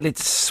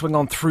Let's swing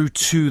on through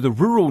to the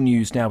rural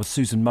news now with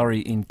Susan Murray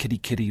in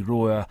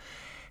Kirikiriroa,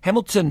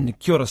 Hamilton.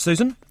 Kia ora,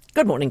 Susan.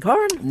 Good morning,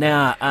 Corin.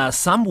 Now,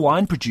 some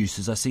wine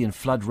producers I see in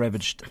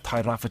flood-ravaged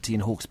Tairāwhiti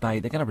and Hawke's Bay,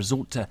 they're going to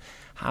resort to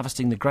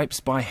harvesting the grapes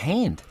by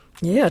hand.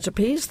 Yeah, it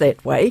appears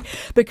that way,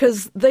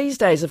 because these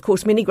days, of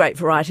course, many grape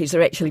varieties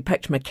are actually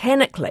picked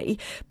mechanically,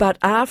 but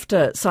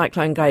after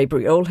Cyclone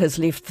Gabriel has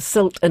left the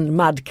silt and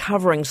mud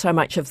covering so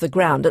much of the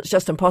ground, it's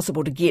just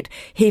impossible to get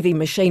heavy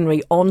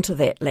machinery onto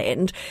that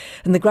land.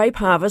 And the grape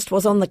harvest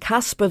was on the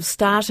cusp of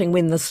starting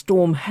when the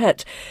storm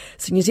hit.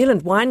 So New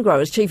Zealand Wine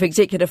Growers Chief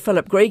Executive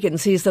Philip Gregan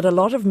says that a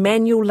lot of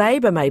manual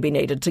labour may be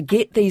needed to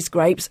get these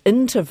grapes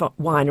into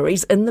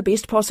wineries in the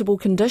best possible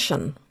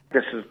condition.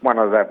 This is one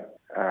of the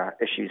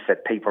issues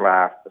that people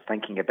are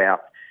thinking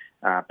about,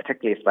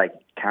 particularly if they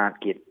can't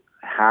get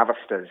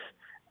harvesters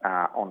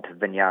onto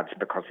vineyards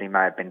because there may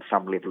have been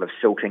some level of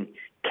silting.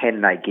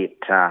 Can they get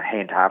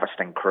hand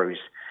harvesting crews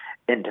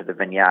into the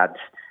vineyards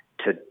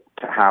to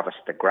harvest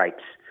the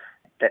grapes?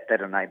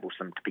 That enables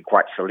them to be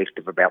quite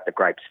selective about the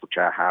grapes which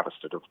are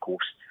harvested, of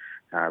course.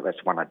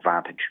 That's one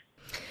advantage.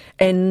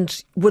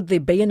 And would there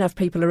be enough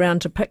people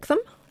around to pick them?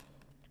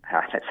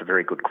 That's a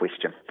very good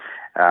question.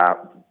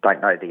 Don't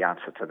know the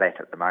answer to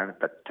that at the moment,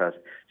 but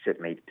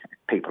certainly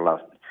people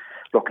are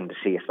looking to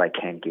see if they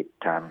can get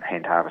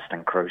hand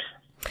harvesting crews.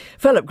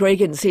 Philip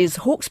Gregan says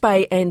Hawke's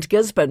Bay and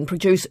Gisborne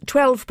produce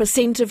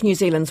 12% of New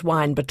Zealand's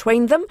wine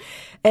between them,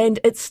 and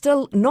it's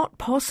still not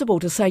possible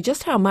to say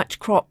just how much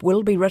crop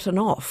will be written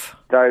off.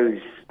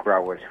 Those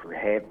growers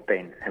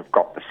who've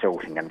got the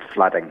silting and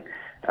flooding,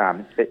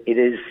 it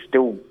is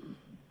still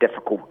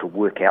difficult to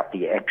work out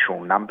the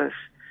actual numbers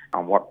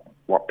on what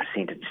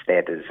percentage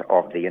that is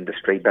of the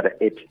industry, but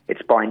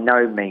it's by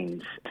no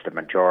means the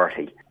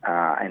majority.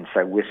 And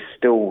so we're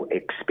still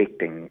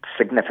expecting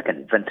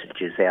significant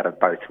vintages out of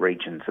both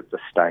regions at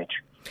this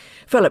stage.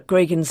 Philip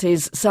Gregan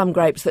says some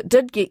grapes that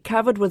did get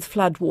covered with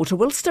floodwater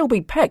will still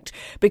be picked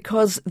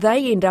because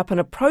they end up in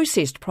a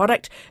processed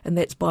product and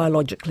that's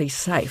biologically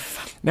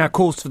safe. Now,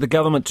 calls for the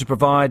government to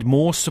provide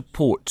more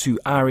support to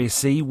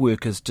RSE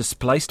workers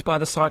displaced by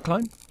the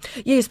cyclone?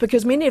 Yes,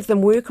 because many of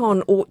them work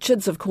on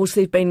orchards. Of course,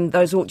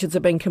 those orchards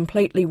have been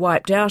completely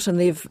wiped out and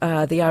the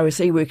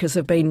RSE workers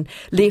have been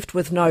left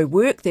with no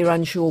work. They're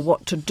unsure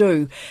what to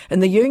do.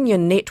 And the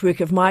Union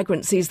Network of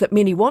Migrants says that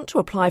many want to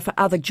apply for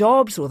other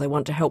jobs or they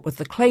want to help with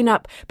the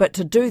clean-up, but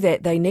to do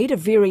that they need a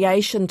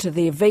variation to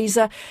their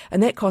visa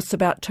and that costs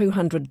about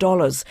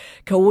 $200.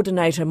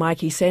 Coordinator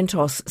Mikey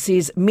Santos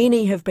says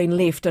many have been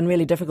left in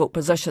really difficult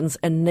positions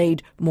and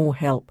need more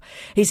help.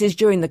 He says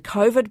during the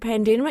COVID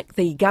pandemic,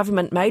 the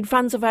government made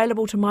funds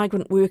available to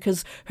migrant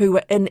workers who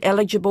were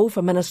ineligible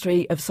for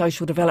Ministry of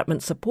Social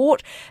Development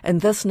support,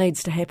 and this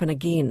needs to happen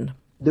again.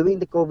 During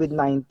the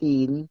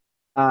COVID-19,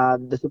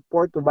 the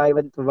support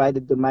provided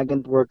to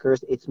migrant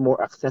workers is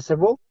more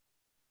accessible.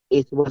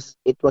 It was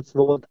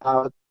rolled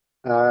out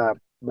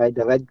by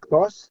the Red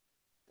Cross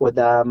for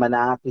the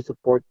Manaaki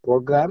support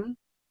program,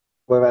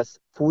 whereas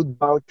food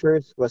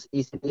vouchers was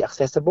easily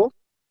accessible,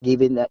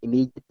 given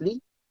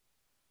immediately.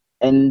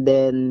 And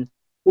then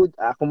food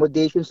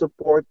accommodation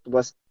support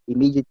was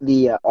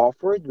immediately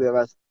offered,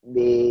 whereas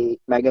the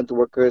migrant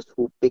workers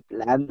who pick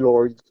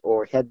landlords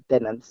or head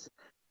tenants,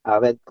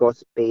 Red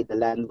Cross paid the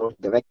landlord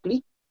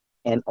directly,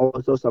 and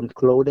also some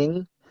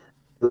clothing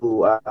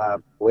through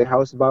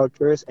warehouse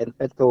vouchers and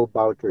petrol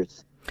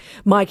vouchers.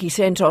 Mikey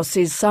Santos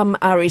says some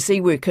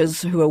RSE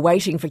workers who are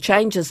waiting for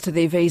changes to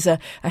their visa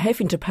are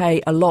having to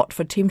pay a lot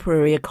for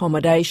temporary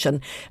accommodation,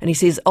 and he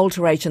says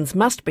alterations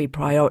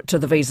to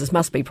the visas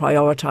must be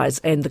prioritised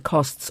and the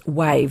costs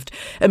waived.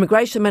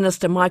 Immigration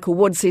Minister Michael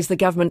Wood says the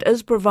government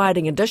is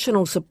providing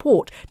additional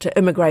support to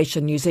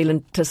Immigration New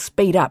Zealand to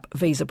speed up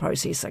visa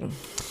processing.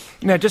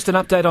 Now, just an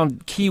update on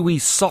Kiwi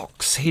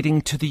socks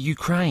heading to the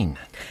Ukraine.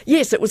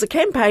 Yes, it was a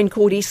campaign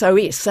called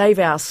SOS, Save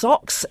Our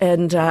Socks,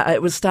 and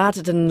it was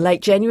started in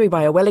late January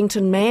by a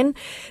Wellington man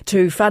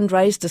to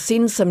fundraise to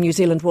send some New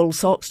Zealand wool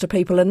socks to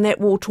people in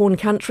that war-torn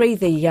country.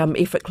 The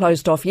effort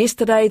closed off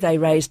yesterday. They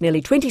raised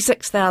nearly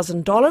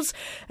 $26,000,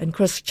 and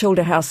Chris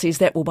Childerhouse says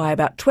that will buy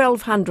about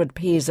 1,200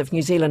 pairs of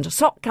New Zealand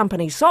Sock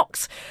Company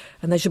socks,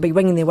 and they should be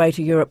winging their way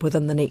to Europe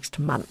within the next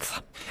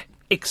month.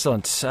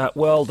 Excellent.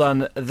 Well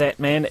done, that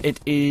man. That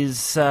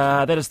is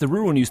the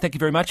rural news. Thank you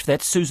very much for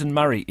that. Susan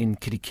Murray in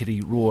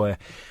Kirikiriroa,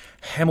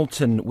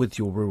 Hamilton with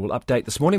your rural update this morning.